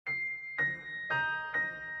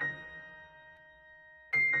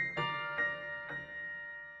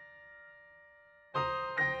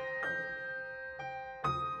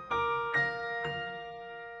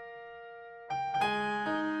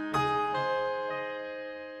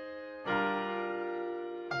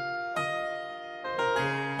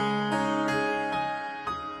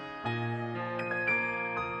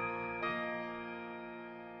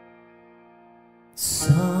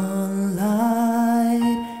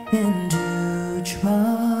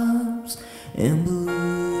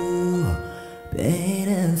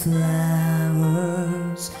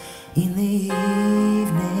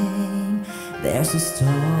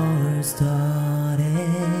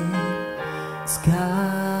sky,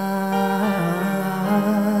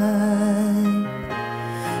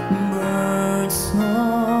 bird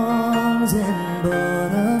songs and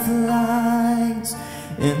butterflies,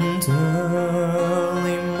 and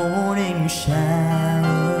early morning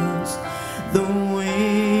showers, the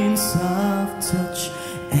wind's soft touch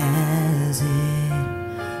as it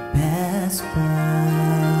passed by.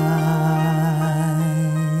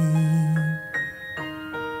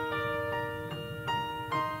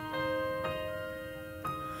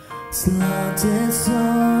 Slanted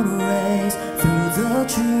sun rays through the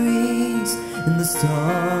trees in the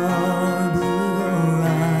star blue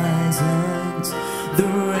horizons. The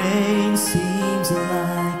rain seems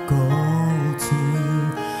like gold to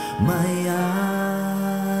my eyes.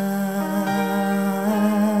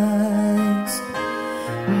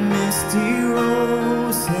 Misty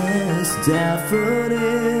roses,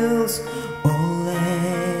 daffodils, all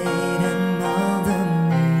laden on the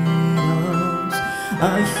meadows. I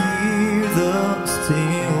hear the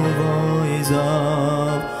still voice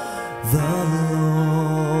of the Lord.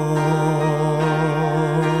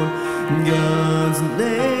 God's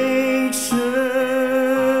nature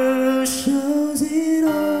shows it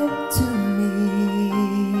all to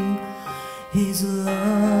me, His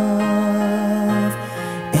love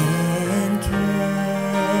and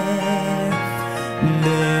care.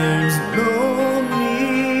 There's no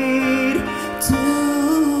need to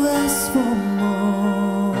ask for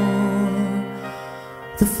more.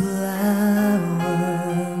 The flowers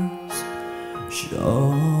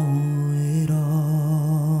show it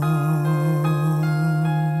all.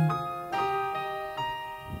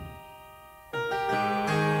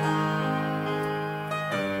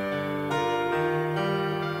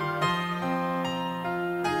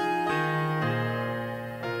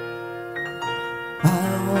 I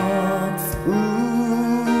walk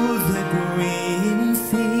through the green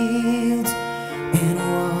fields and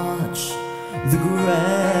watch the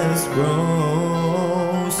grass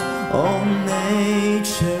grows. All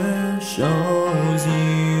nature shows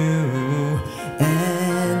you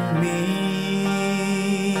and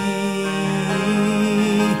me.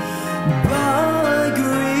 By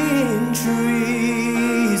green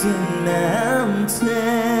trees and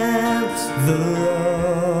mountains, the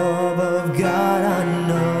love of God I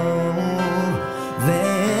know.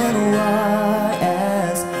 Then why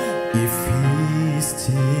ask if He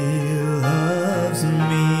still loves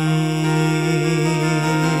me?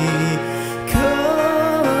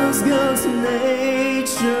 'Cause God's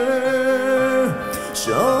nature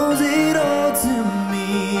shows it all to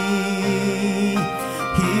me,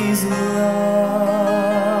 His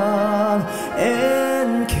love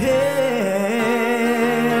and care.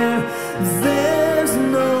 There's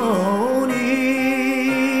no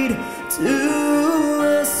need to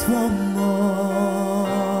ask for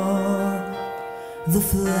more. The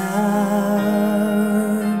flowers